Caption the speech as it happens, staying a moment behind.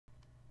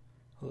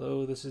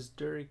Hello, this is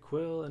Dury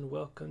Quill, and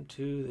welcome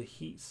to the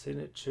Heat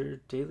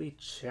Signature Daily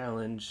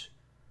Challenge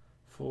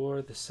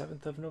for the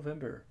 7th of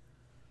November.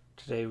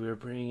 Today we are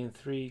bringing in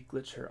 3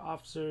 Glitcher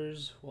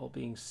officers while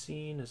being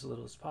seen as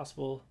little as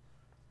possible.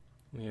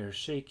 We are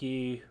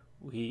shaky,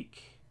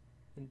 weak,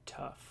 and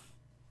tough.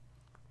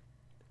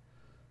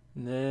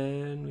 And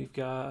then we've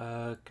got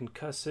a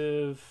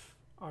concussive,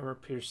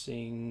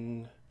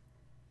 armor-piercing,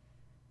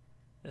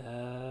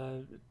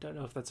 don't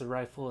know if that's a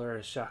rifle or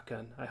a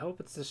shotgun. I hope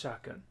it's a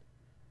shotgun.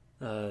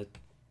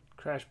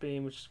 Crash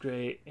Beam, which is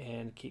great,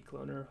 and Key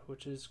Cloner,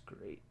 which is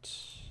great.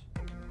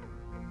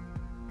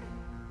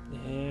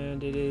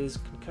 And it is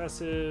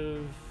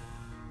concussive.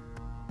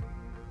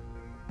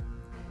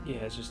 Yeah,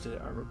 it's just an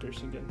armor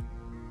piercing gun.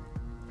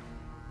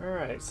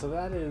 Alright, so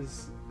that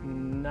is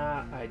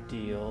not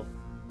ideal.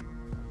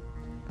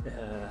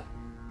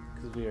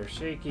 Because we are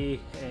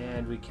shaky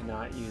and we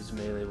cannot use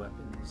melee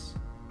weapons.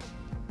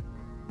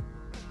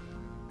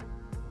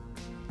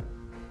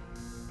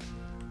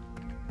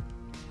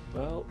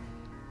 Well,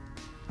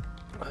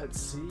 let's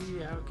see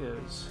how it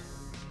goes.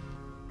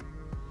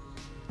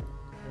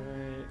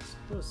 Alright,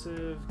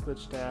 explosive,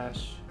 glitch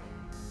dash.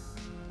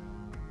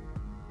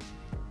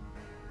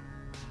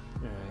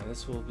 Alright,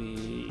 this will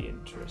be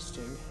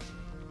interesting.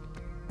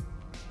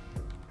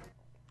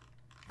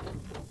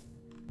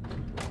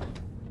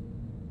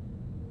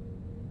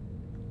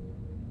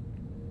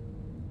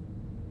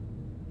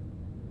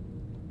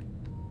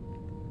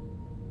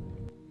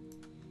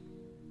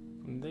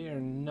 They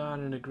are not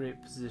in a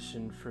great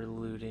position for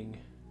looting.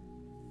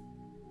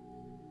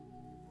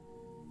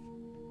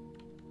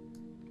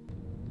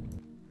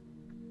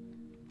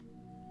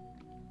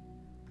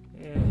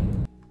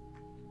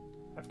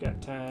 I've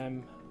got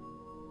time.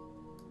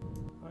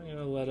 I'm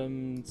gonna let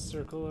them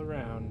circle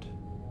around.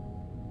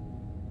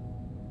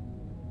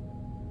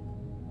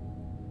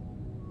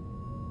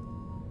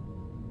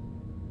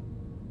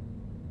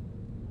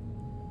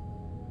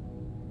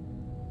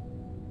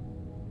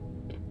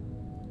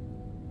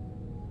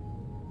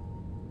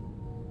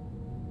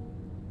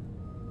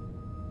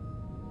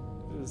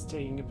 This is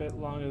taking a bit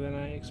longer than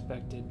I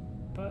expected,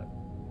 but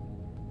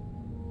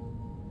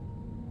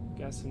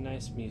got some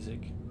nice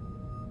music.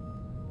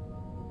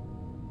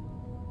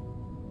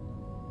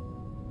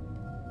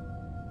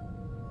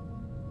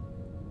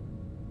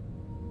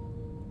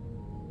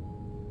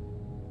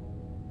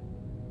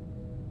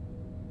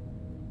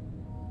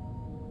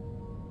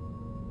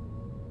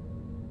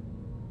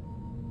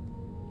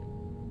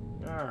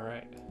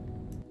 Alright,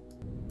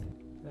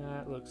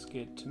 that looks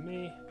good to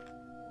me.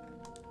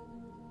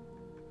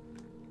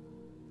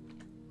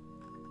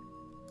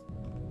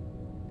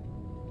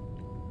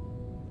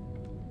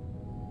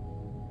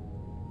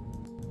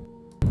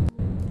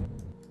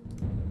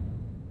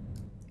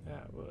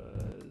 That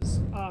was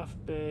off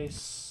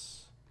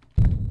base,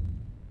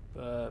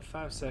 but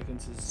 5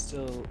 seconds is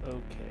still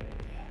okay.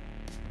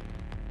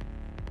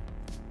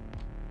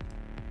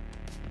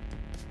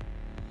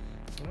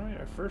 Alright,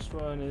 our first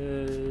one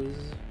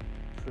is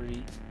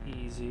pretty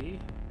easy.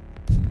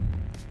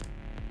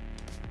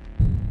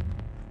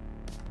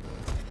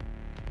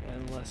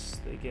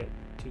 Unless they get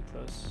too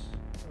close.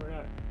 Or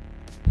not.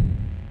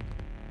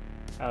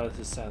 Oh, this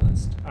is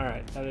silenced.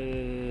 Alright, that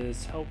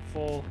is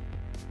helpful.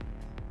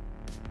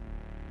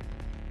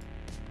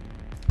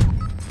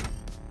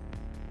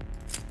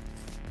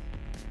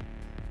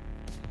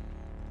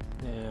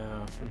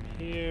 Now, from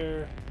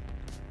here...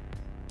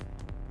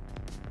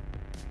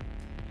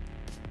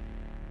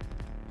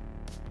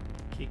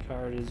 Key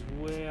card is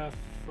way off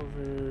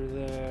over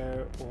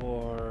there,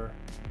 or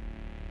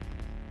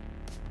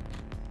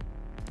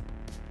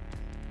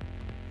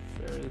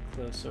fairly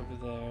close over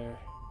there,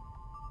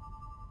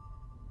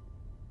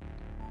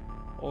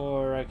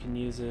 or I can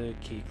use a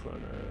key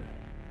cloner.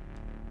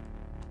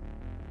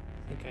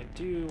 I think I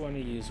do want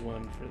to use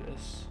one for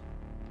this.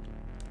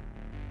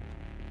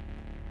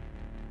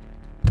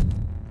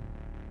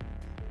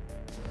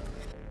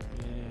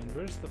 And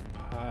where's the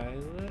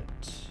pilot?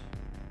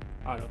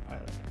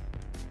 Autopilot.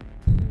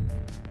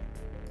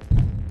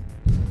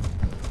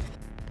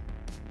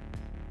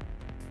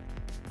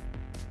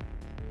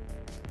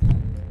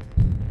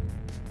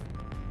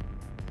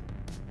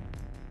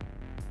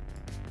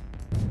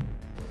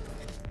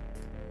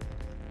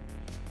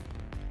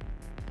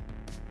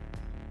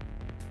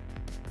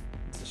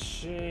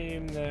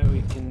 Shame that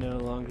we can no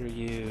longer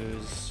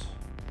use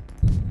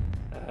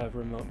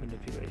remote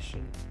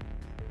manipulation.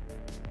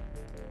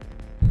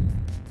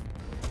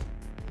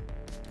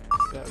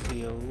 That would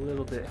be a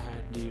little bit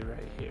handy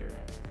right here.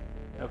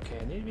 Okay,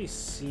 I need to be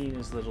seen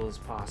as little as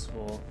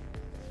possible,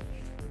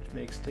 which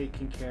makes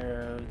taking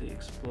care of the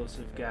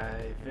explosive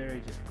guy very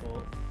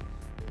difficult.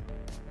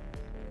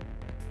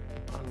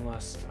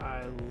 Unless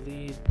I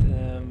lead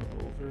them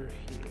over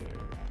here.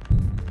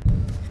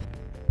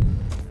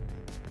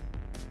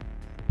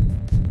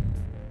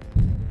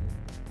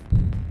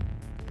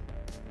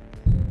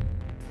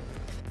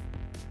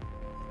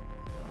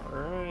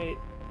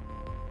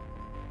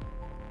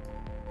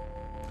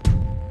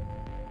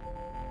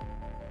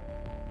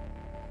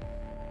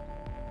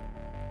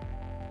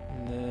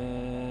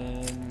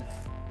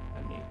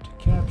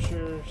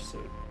 signature, so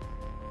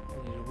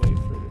I'll need to wait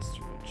for this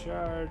to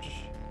recharge.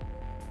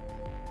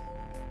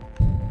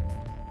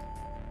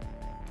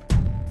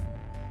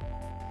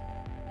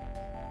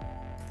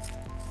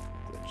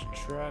 Glitch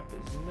trap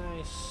is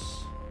nice.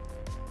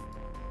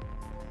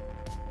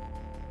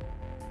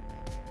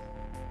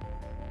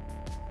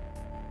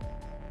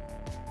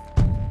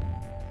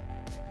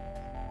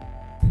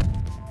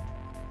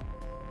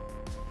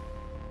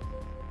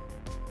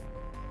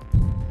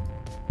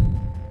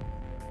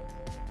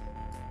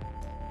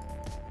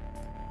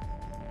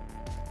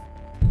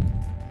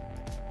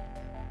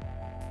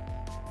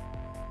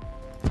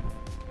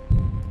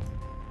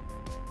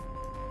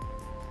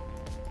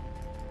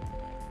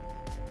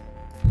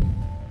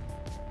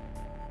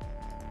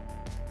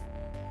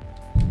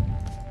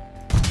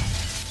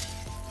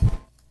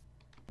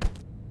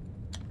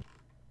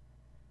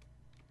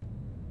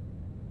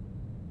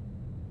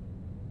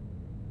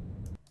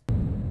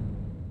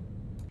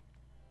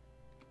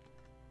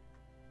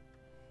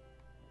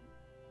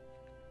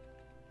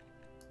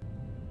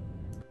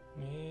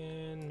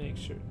 Make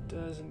sure it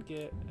doesn't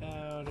get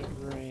out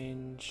of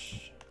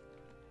range.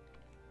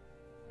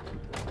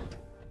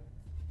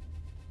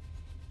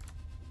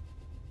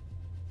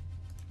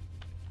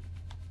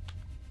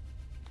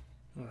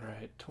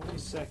 Alright, 20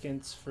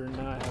 seconds for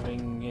not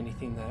having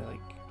anything that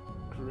like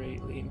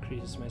greatly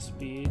increases my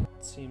speed.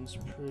 Seems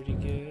pretty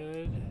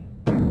good.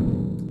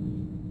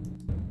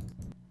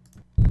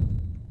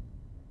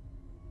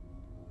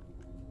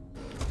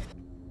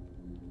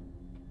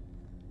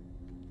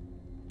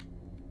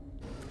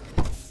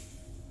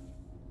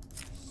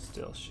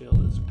 Still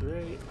shield is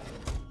great.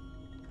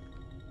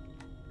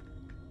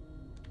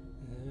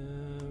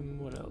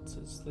 What else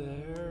is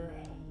there?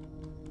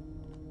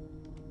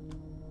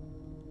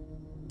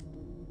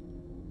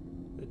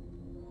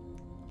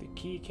 The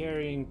key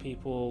carrying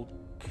people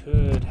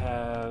could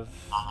have...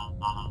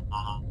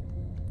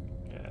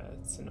 Yeah,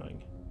 it's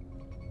annoying.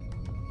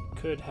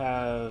 Could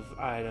have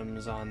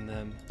items on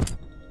them.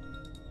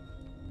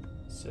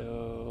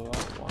 So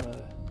I want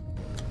to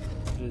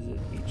visit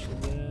each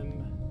of them.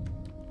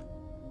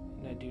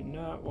 I do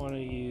not want to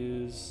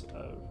use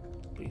a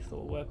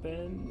lethal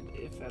weapon,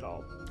 if at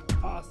all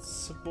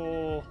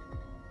possible.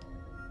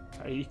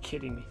 Are you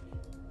kidding me?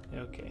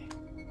 Okay.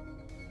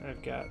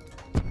 I've got...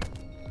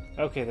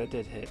 Okay, that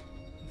did hit.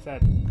 If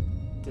that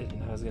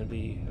didn't, I was going to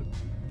be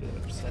a bit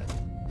upset.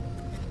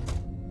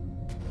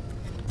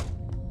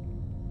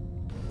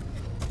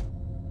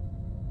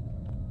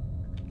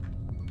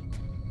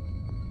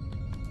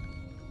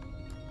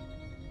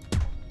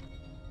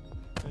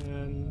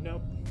 And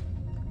nope.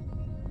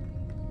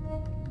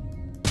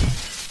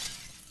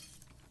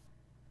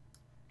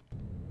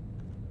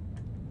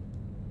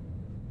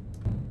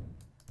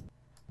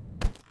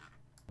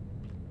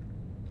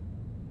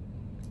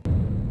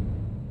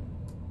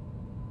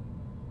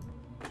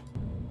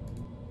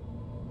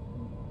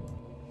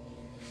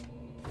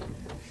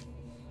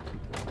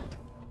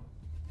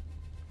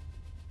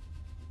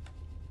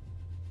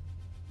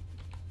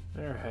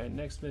 Alright,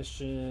 next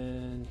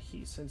mission,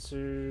 heat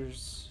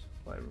sensors,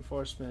 light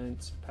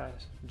reinforcements,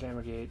 pass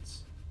jammer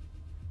gates.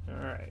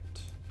 Alright.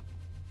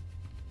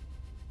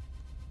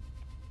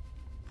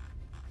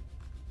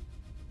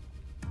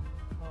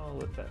 I'll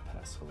let that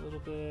pass a little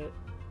bit.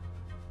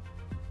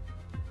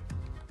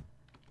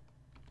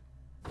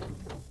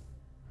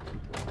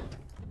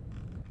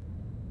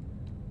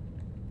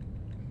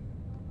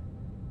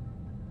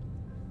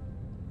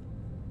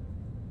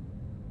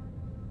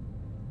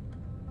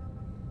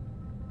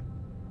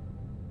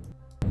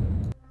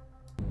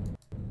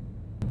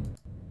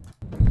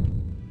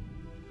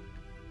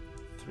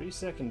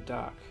 Second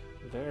dock,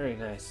 very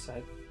nice.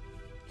 I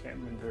can't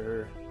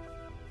remember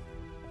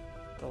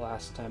the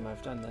last time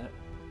I've done that.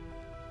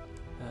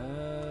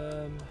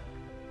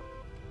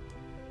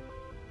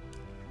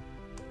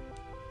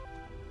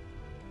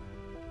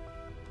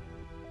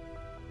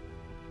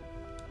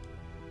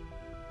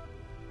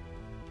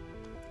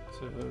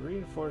 So the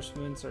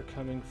reinforcements are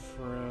coming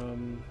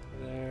from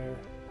there.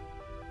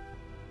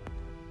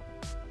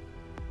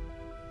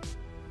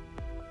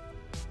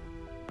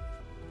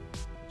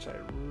 Which I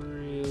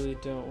really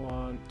don't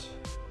want.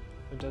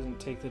 It doesn't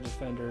take the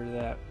defender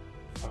that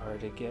far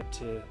to get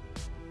to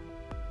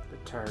the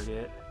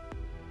target.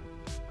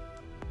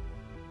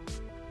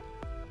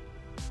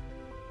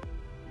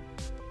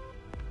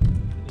 At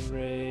any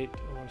rate,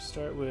 I want to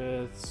start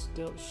with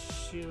stealth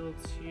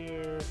shields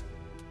here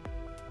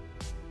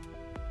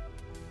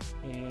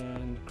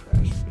and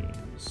crash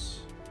beams.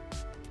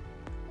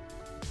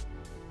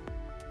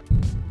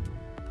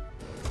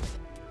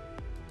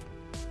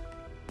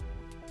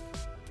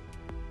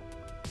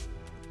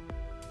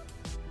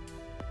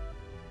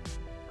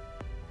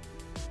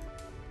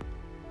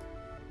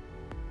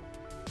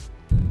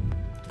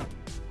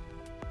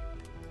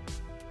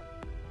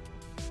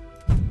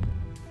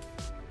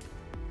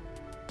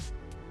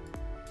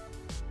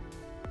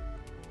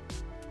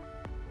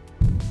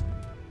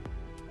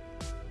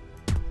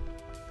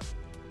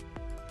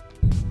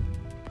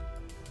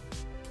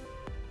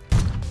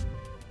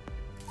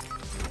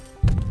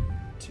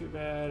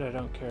 bad, I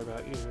don't care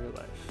about your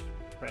life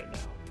right now.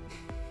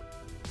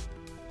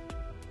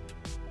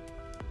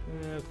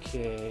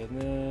 Okay,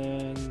 and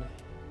then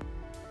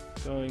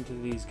going to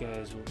these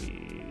guys will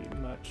be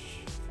much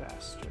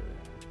faster.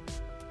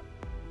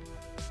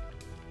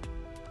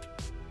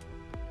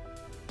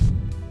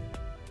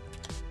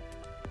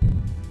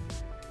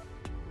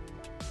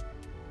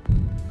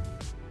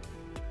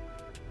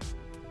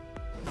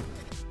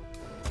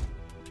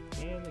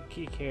 And the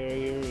key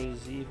carrier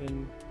is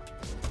even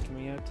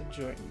coming out to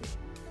join me.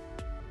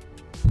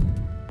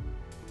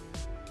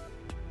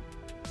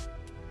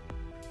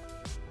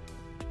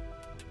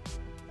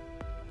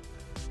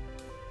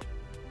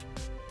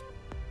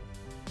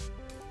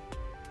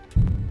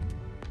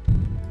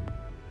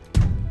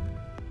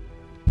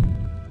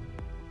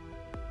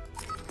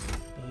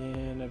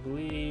 And I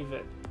believe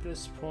at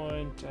this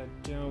point I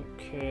don't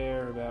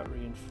care about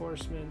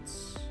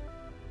reinforcements.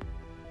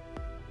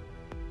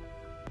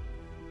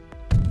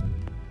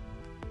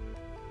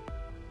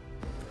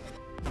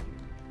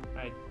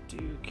 I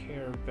do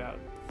care about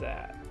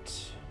that.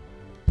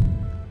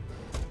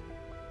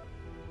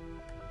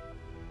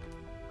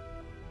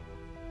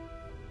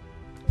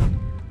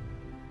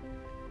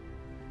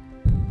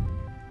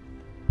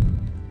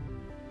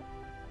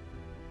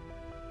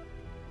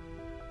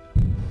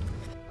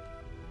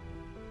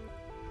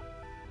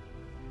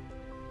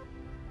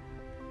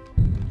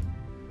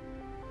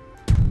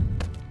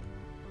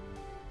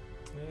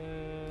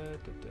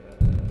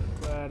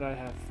 Glad I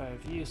have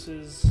 5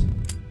 uses.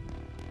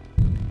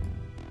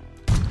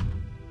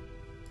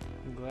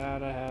 I'm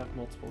glad I have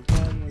multiple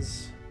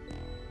guns.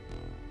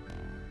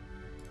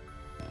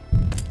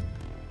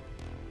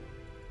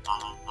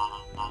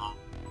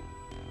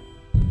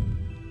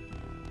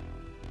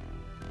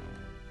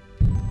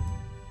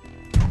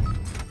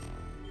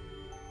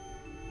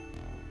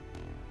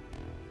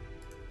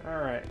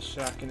 Alright,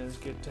 shotgun is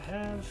good to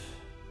have.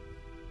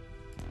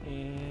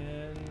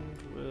 And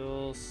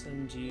we'll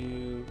send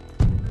you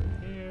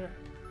here.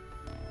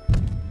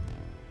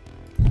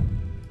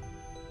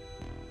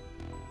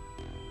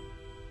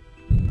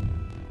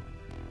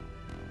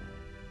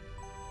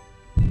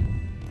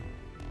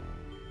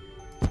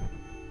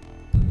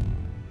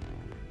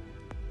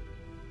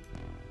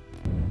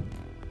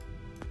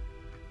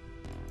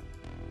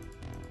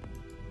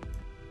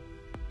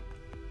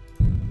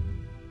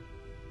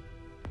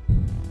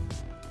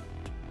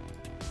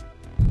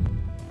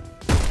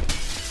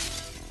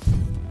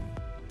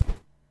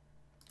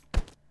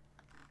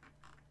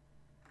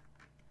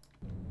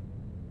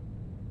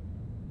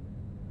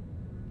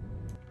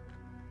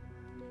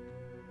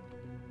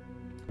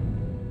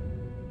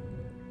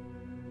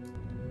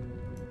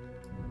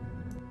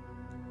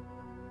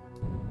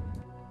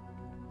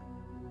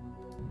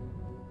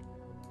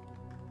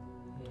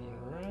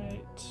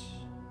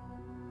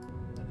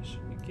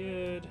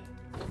 Good.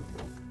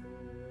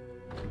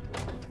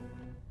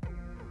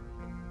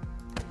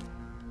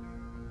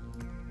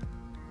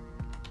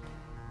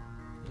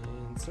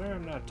 And sorry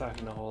I'm not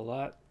talking a whole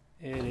lot.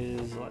 It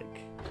is like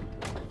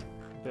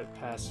a bit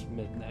past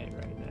midnight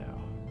right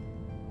now.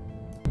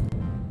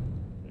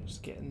 I'm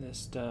just getting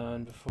this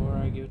done before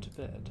I go to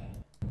bed.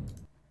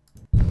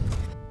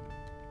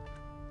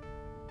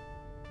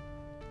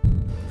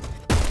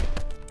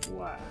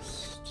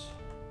 Blast.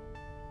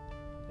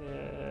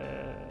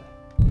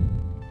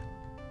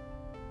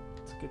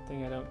 Good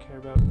thing I don't care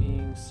about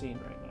being seen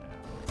right now.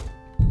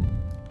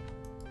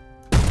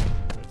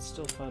 But it's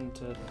still fun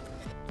to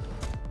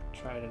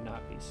try to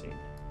not be seen.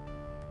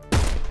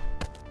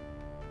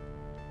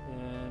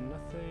 And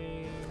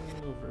nothing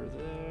over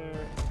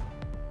there.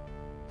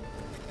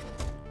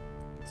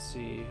 Let's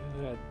see,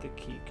 who had the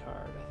key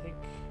card? I think,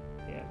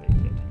 yeah, they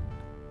did.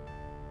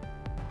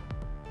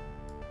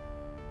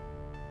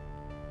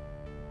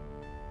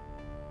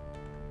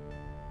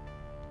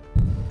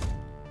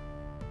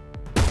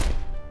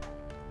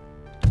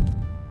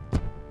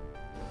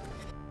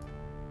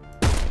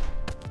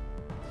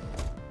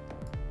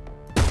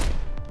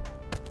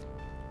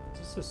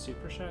 Is this a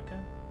super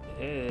shotgun?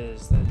 It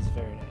is. That is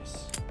very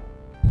nice.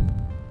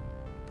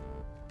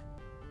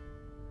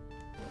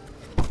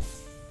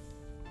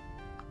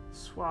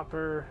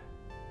 Swapper.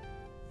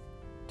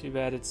 Too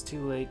bad it's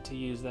too late to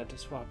use that to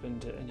swap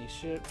into any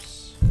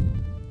ships,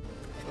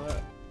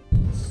 but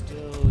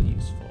still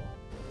useful.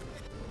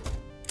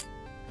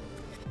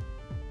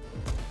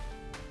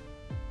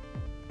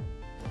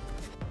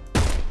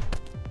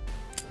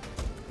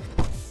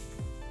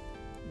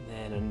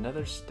 And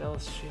another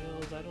stealth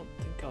shield. I don't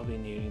think I'll be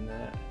needing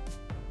that.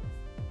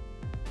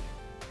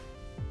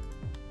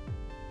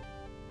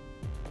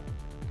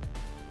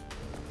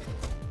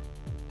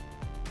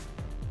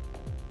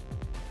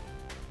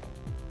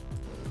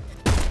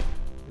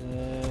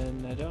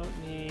 Then I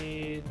don't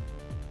need...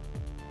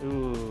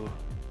 Ooh,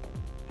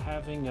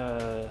 having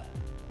a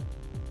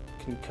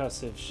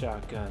concussive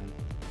shotgun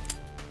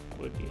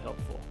would be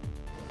helpful.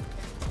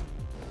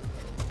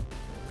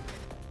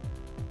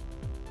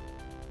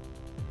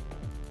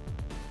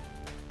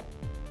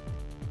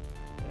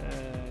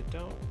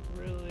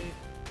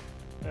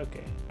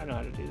 Okay, I know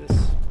how to do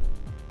this.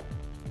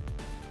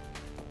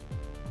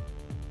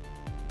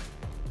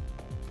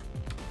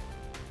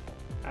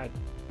 I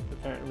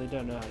apparently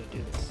don't know how to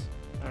do this.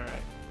 Alright.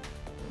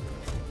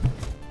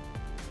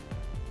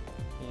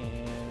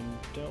 And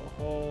don't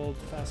hold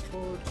fast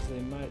forward because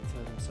they might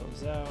throw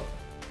themselves out.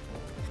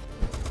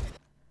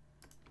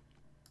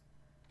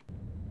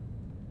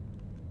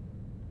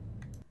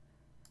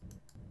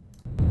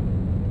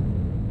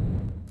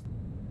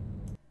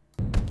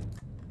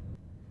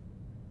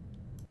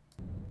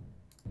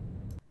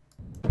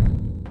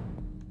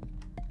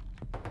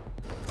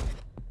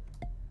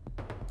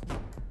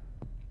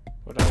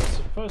 What I was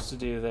supposed to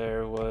do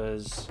there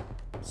was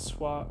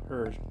swap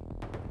or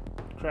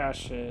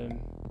crash him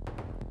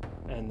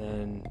and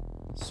then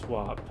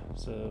swap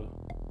so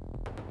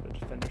the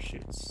defender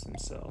shoots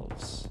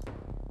themselves.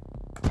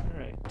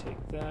 Alright,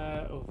 take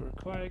that over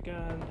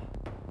Qui-Gon.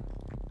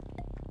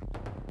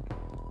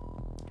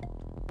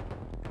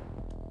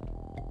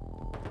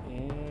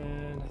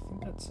 And I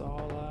think that's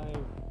all I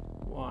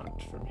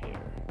want from here.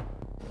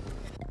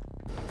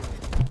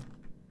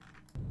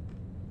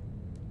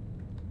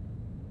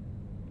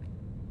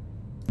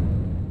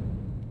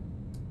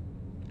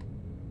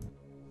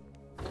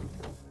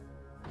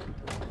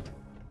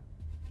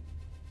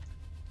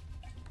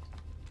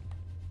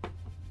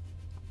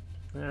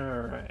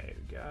 Alright,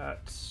 we got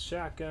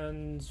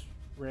shotguns,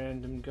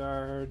 random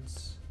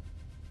guards,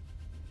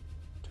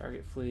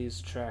 target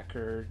fleas,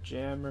 tracker,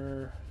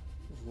 jammer,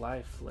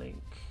 lifelink.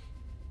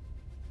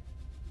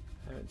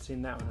 Haven't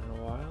seen that one in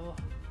a while.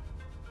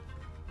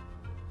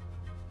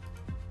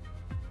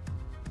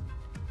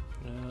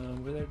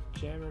 Were there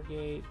jammer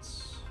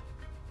gates?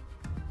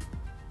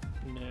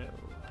 No.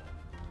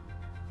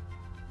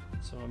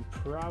 So I'm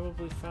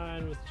probably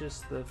fine with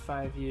just the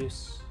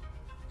 5-use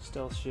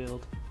stealth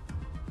shield.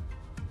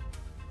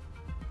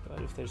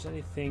 But if there's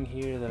anything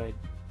here that I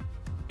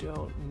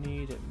don't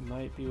need, it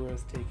might be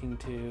worth taking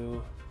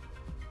to.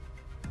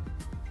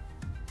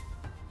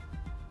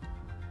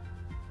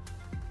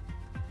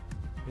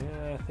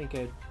 Yeah, I think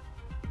I'd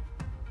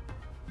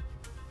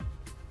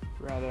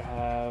rather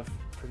have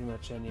pretty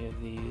much any of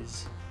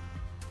these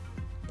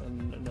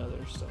than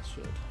another stealth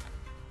shield.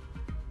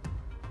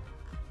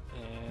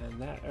 And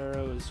that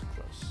arrow is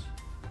close.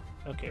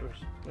 Okay,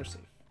 we're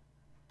safe.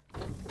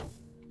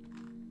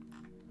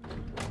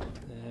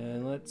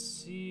 And let's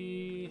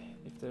see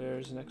if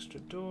there's an extra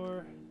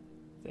door.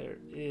 There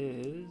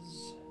is.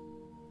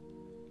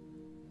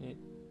 It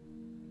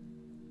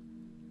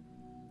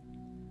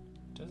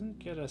doesn't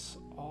get us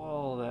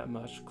all that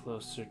much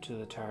closer to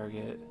the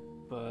target,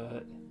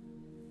 but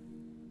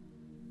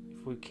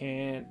if we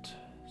can't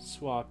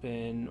swap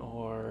in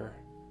or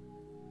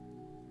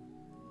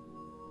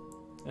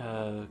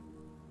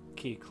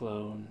key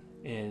clone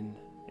in,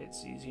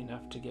 it's easy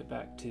enough to get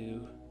back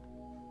to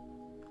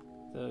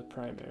the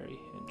primary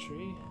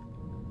entry.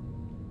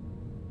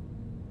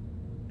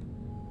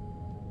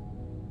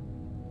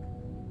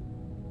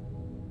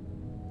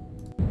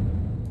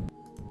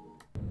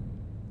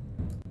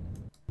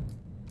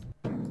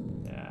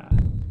 Yeah.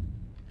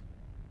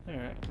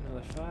 Alright,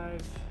 another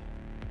 5.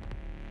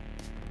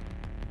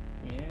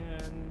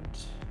 And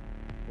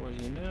what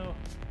do you know?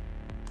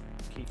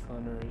 Key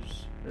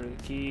cloners, or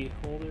the key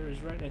holder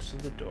is right next to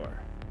the door.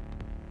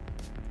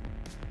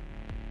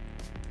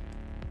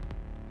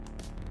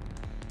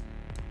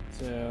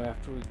 So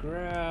after we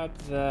grab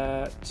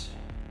that,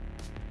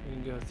 we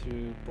can go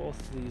through both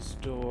of these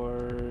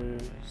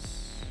doors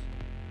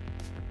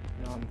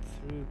and on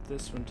through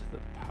this one to the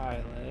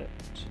pilot.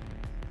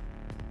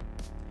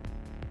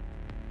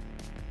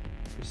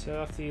 We set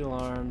off the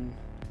alarm.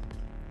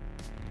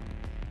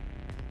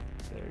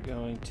 They're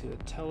going to the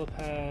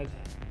telepad.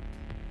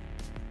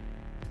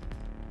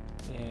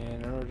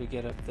 And in order to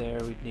get up there,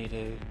 we'd need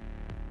to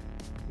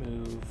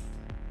move.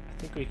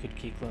 I think we could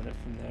key clone it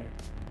from there.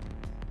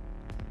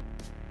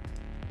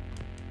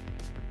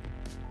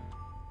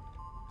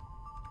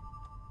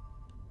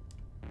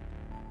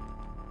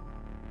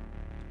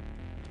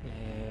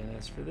 And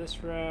as for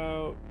this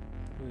route,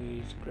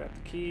 we just grab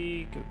the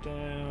key, go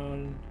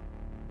down,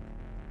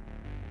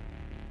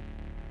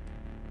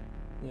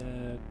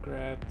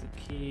 grab the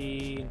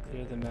key and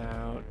clear them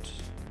out.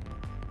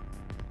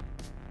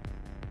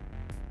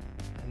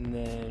 And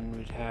then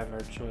we'd have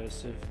our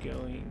choice of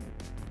going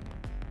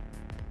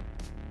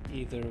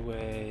either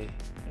way,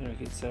 and we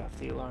could set off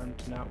the alarm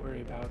to not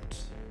worry about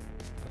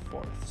the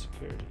 4th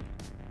security.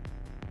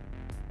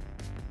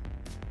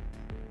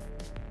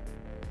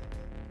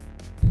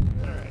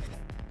 Alright,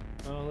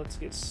 well, let's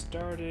get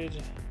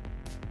started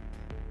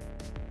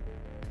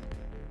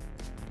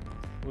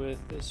with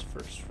this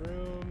first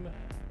room.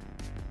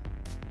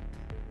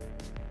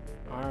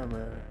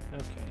 Armor,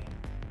 okay.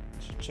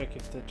 Should check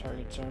if the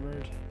target's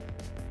armored.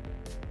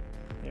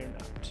 They're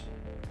not.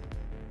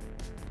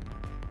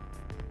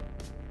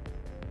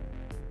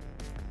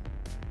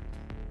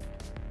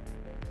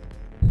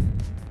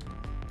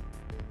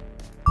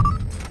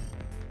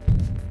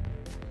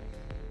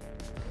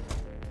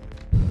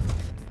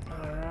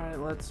 Alright,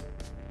 let's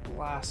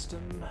blast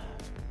him.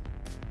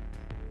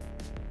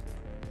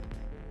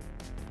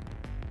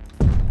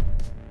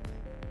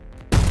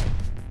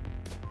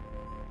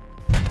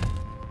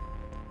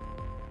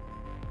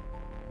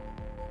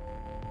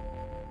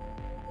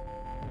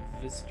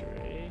 visitor,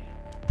 eh?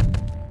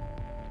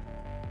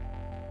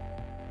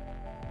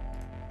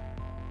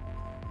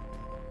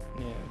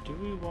 Now, do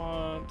we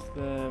want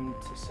them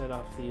to set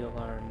off the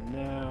alarm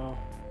now?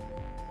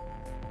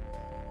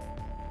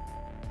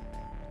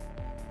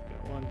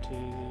 Got 1, 2, 3,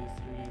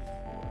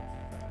 4,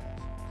 5,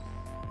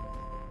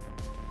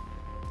 6.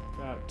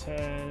 About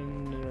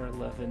 10 or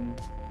 11.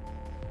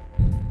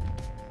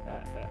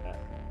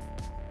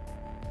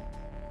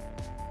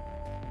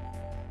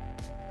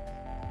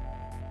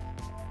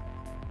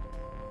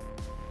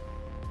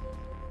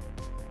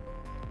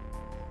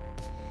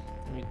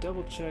 Let me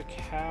double check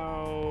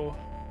how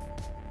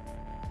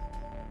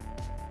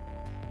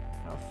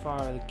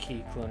far the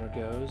key cloner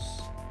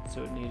goes.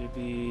 So it need to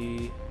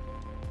be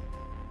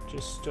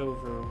just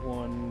over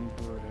 1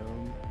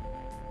 broom.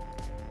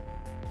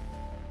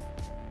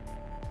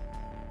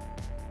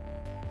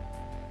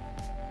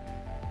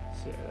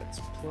 So yeah, that's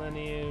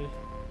plenty.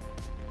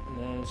 And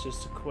then it's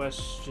just a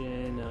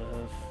question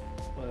of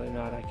whether or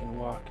not I can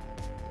walk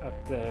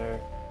up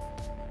there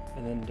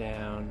and then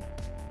down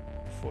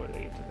before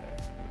they get to there,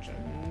 which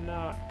I'm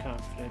not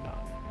confident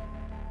on.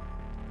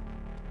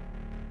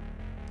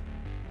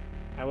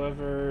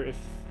 However, if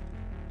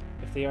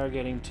they are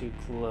getting too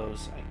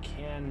close, I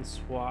can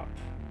swap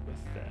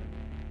with them.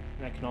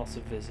 And I can also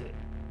visit.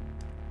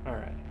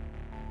 Alright.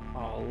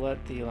 I'll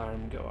let the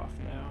alarm go off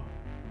now.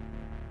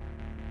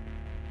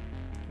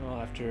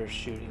 Well, after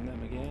shooting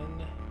them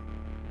again.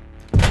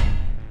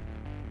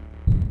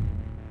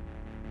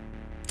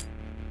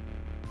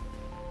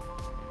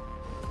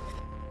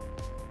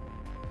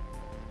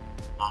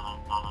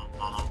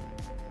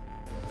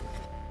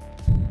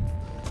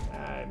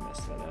 I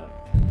messed that up.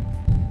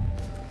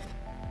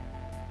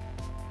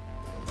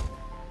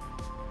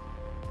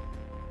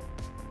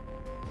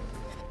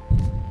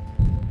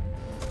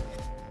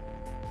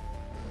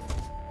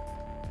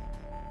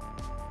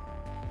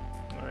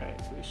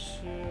 We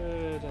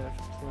should have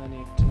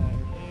plenty of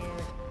time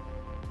here.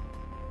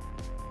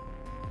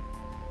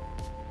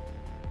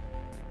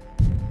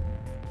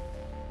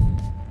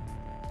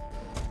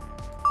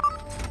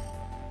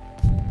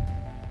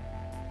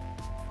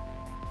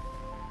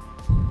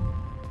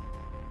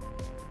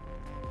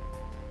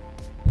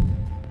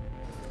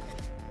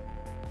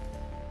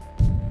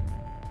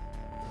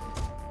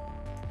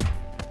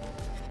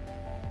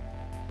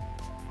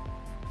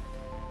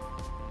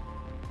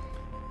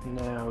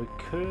 Now we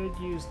could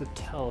use the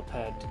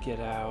telepad to get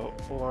out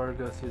or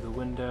go through the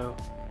window.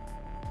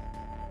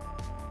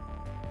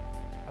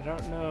 I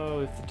don't know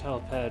if the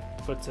telepad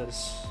puts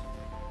us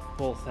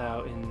both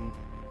out in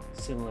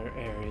similar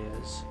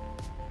areas.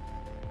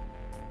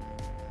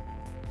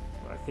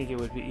 I think it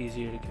would be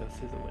easier to go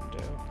through the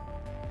window.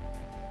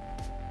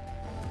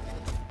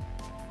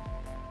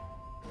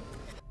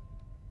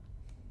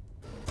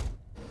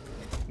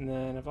 And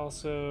then I've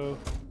also...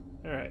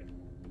 Alright.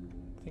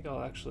 I think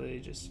I'll actually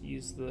just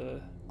use the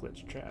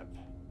glitch trap.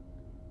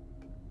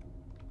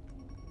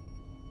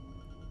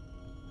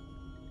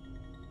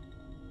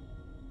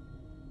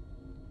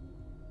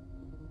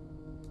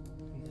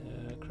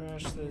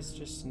 Crash this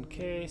just in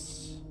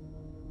case.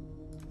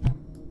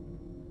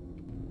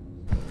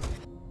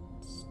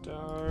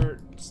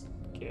 Start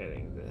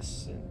getting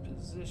this in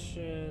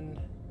position.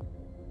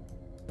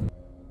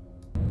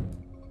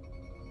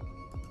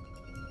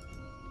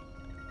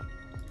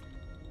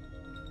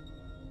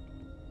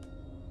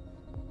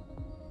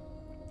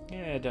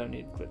 Yeah, I don't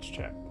need glitch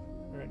trap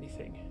or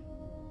anything.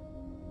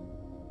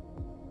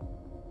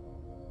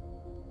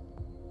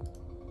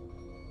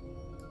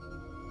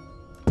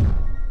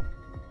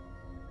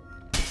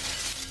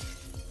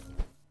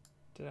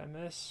 Did I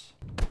miss?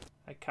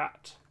 I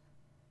caught.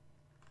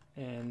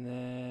 And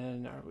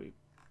then are we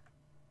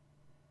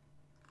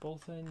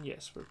both in?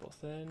 Yes, we're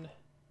both in.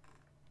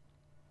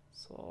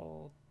 So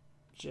I'll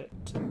jet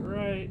to the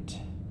right.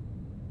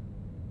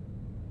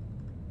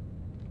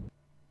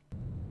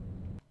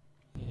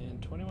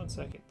 21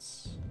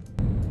 seconds.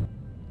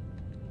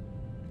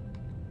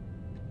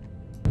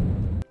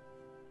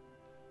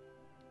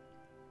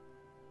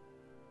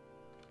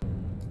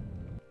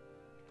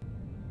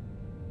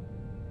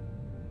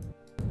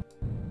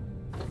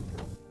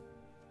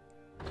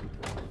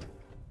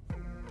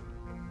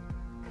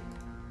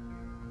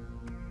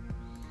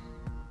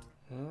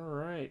 All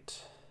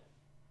right.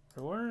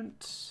 There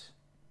weren't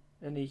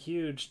any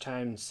huge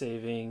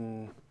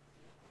time-saving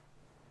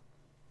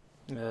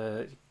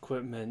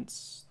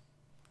equipments.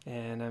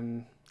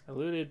 And I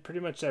looted pretty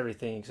much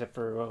everything except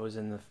for what was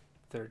in the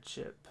third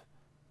ship.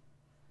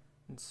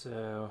 And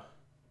so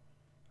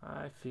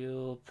I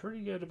feel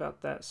pretty good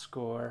about that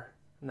score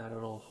and that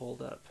it'll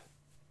hold up.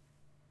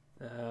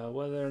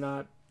 Whether or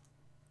not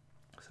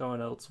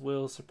someone else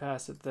will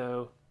surpass it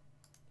though,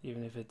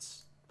 even if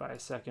it's by a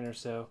second or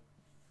so,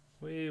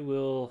 we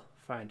will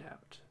find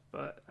out.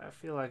 But I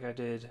feel like I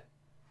did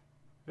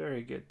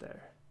very good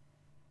there.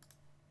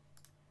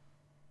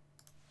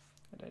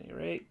 At any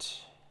rate,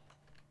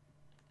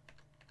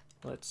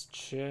 let's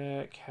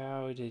check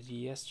how I did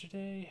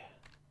yesterday.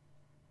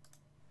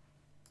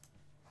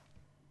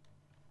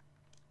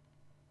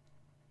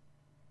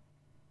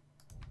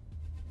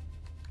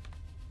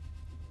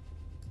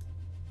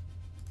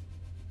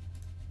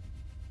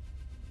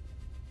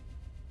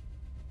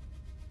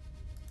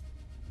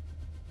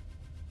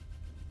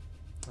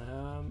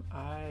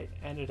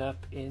 I ended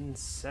up in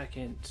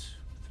second,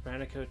 with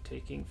Ranico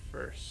taking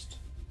first.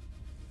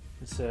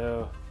 And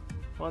so,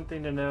 one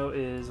thing to know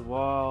is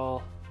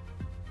while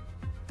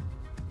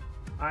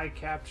I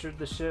captured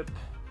the ship,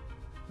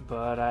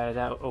 but I had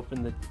out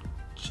opened the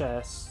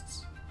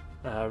chests,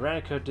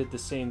 Ranico did the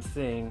same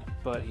thing,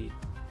 but he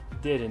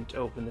didn't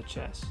open the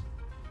chest.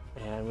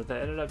 And what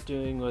that ended up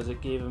doing was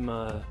it gave him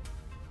a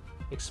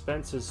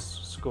expenses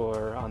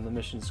score on the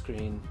mission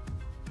screen,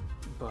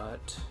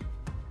 but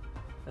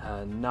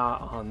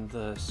not on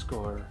the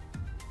score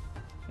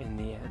in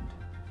the end.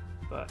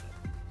 But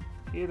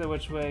either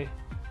which way,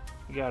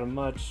 he got a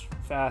much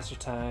faster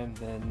time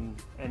than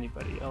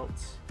anybody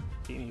else.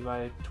 Beat me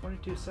by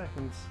 22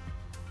 seconds,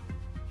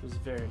 which was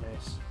very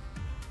nice.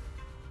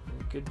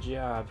 Good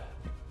job.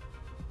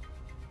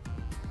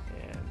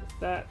 And with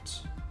that,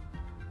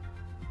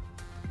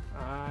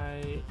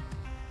 I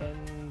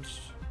end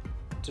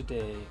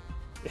today.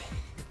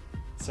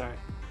 Sorry.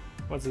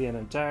 Once again,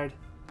 I'm tired,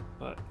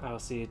 but I'll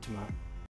see you tomorrow.